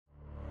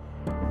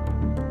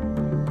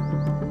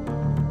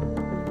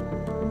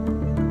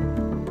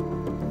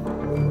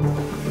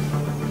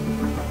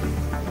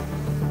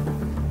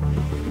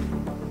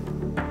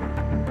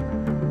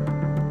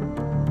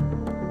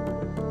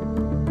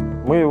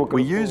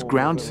We use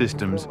ground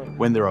systems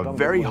when there are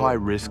very high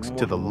risks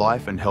to the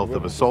life and health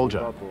of a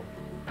soldier,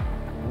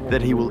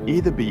 that he will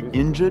either be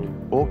injured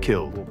or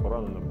killed.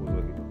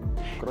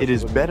 It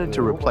is better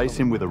to replace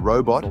him with a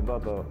robot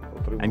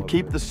and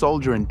keep the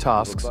soldier in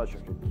tasks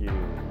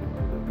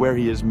where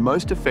he is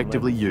most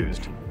effectively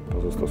used.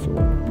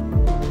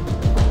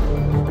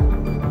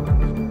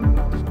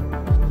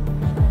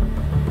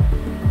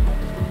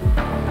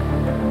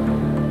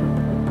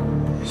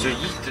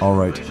 All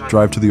right,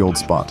 drive to the old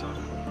spot.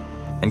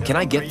 And can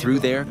I get through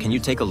there? Can you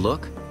take a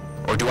look?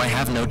 Or do I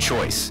have no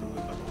choice?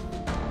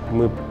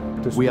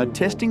 We are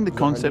testing the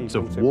concepts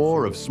of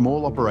war of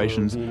small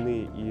operations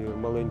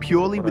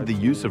purely with the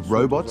use of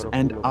robots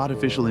and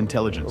artificial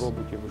intelligence.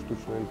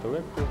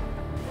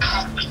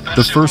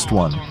 The first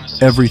one,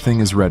 everything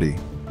is ready.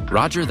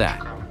 Roger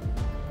that.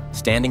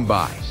 Standing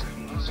by.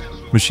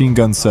 Machine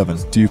Gun 7,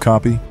 do you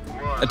copy?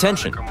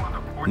 Attention.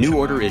 New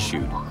order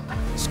issued.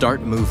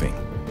 Start moving.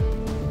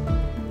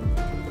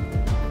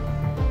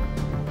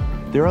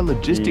 There are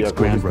logistics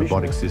ground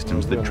robotic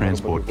systems that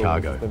transport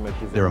cargo.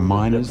 There are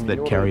miners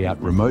that carry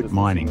out remote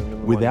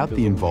mining without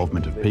the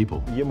involvement of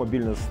people.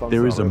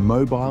 There is a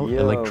mobile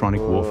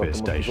electronic warfare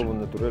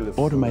station,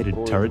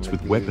 automated turrets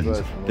with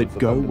weapons that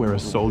go where a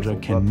soldier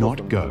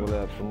cannot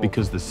go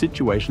because the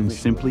situation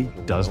simply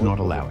does not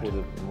allow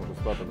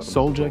it.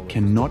 Soldier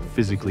cannot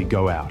physically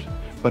go out,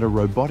 but a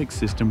robotic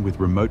system with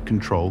remote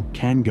control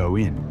can go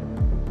in.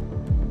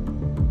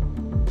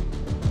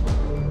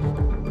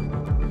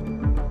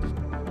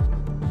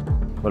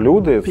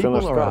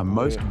 People are our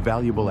most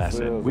valuable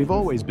asset. We've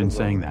always been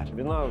saying that.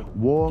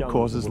 War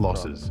causes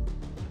losses,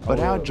 but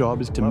our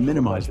job is to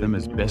minimize them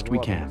as best we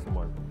can.